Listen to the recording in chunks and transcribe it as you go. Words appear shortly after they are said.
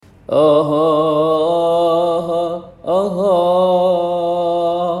آه آه آه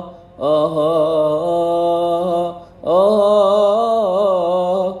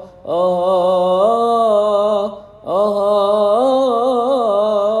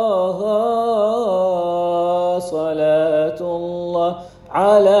صلاة الله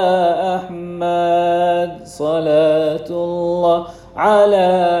على أحمد، صلاة الله على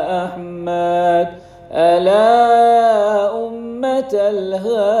أحمد. ألا أمة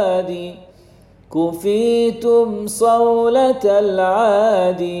الهادي كفيتم صولة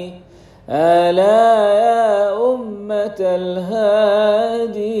العادي، ألا يا أمة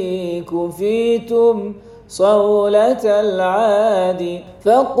الهادي كفيتم صولة العادي.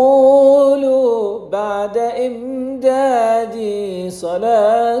 فقولوا بعد إمدادي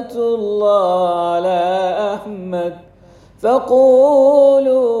صلاة الله على أحمد،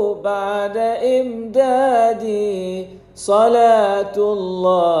 فقولوا بعد إمدادي صلاة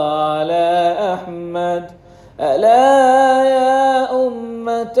الله على أحمد. ألا يا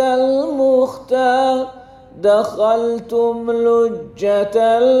أمة المختار دخلتم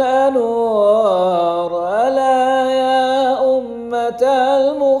لجة الأنوار، ألا يا أمة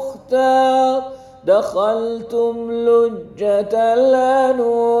المختار دخلتم لجة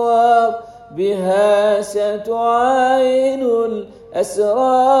الأنوار، بها ستعاين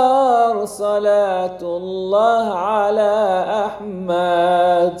الأسرار. صلاة الله على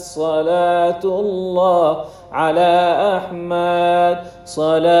أحمد، صلاة الله على أحمد،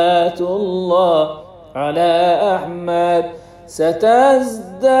 صلاة الله على أحمد.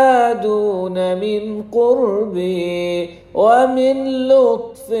 ستزدادون من قربي ومن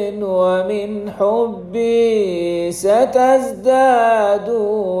لطف ومن حبي، ستزدادون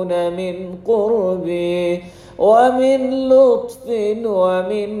من قربي ومن لطف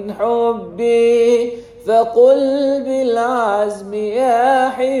ومن حبي. فقل بالعزم يا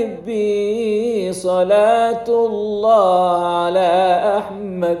حبي صلاة الله على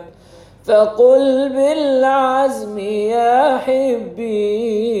أحمد، فقل بالعزم يا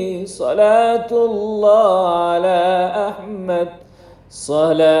حبي صلاة الله على أحمد،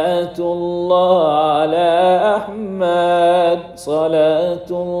 صلاة الله على أحمد، صلاة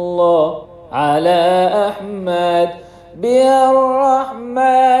الله على أحمد. بها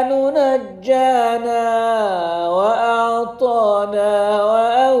الرحمن نجانا وأعطانا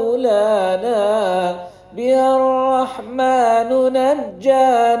وأولانا، بها الرحمن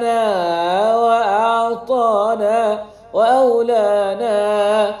نجانا وأعطانا وأولانا،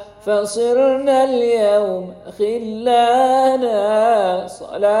 فصرنا اليوم خلانا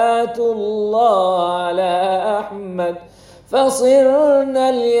صلاة الله على أحمد، فصرنا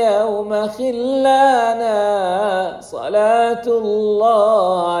اليوم خلانا صلاة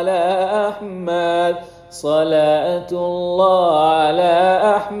الله على أحمد، صلاة الله على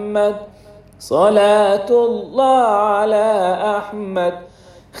أحمد، صلاة الله على أحمد.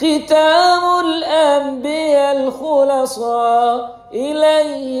 ختام الأنبياء الخلصاء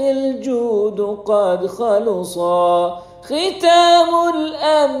إليه الجود قد خلصا، ختام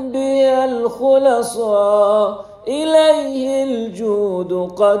الأنبياء الخلصاء إليه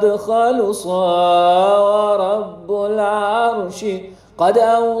الجود قد خلصا، ورب العرش قد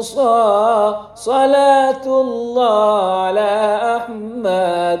أوصى. صلاة الله على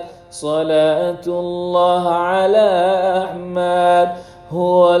أحمد، صلاة الله على أحمد.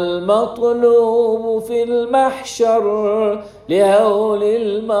 هو المطلوب في المحشر لهول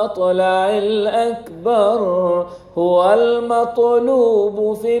المطلع الأكبر، هو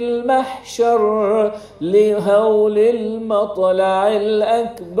المطلوب في المحشر لهول المطلع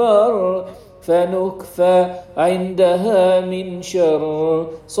الأكبر، فنكفى عندها من شر.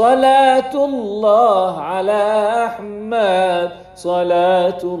 صلاة الله على أحمد،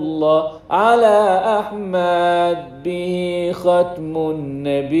 صلاة الله على أحمد. به ختم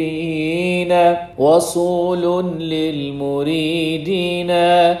النبيين وصول للمريدين،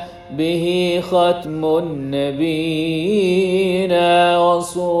 به ختم النبيين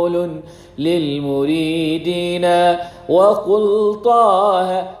وصول للمريدين. وقل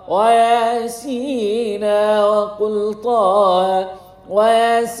طه وياسين، وقل طه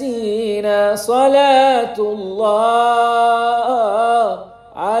وياسين. صلاة الله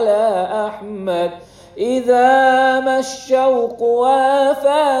على أحمد. إذا ما الشوق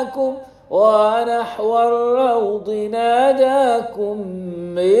وافاكم ونحو الروض ناداكم،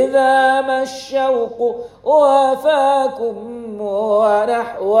 إذا ما الشوق وافاكم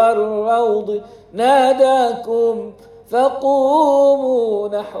ونحو الروض ناداكم، فقوموا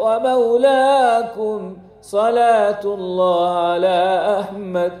نحو مولاكم. صلاة الله على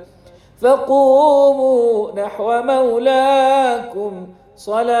أحمد، فقوموا نحو مولاكم.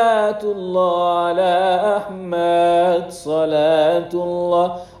 صلاة الله على أحمد صلاة الله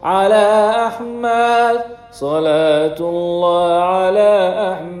على أحمد صلاة الله على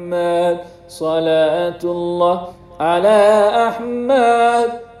أحمد صلاة الله على أحمد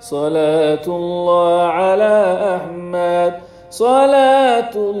صلاة الله على أحمد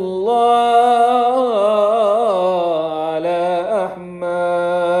صلاة الله على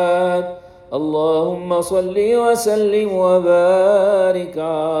أحمد. اللهم صل وسلم وبارك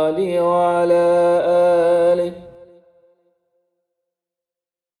عليه وعلى آله.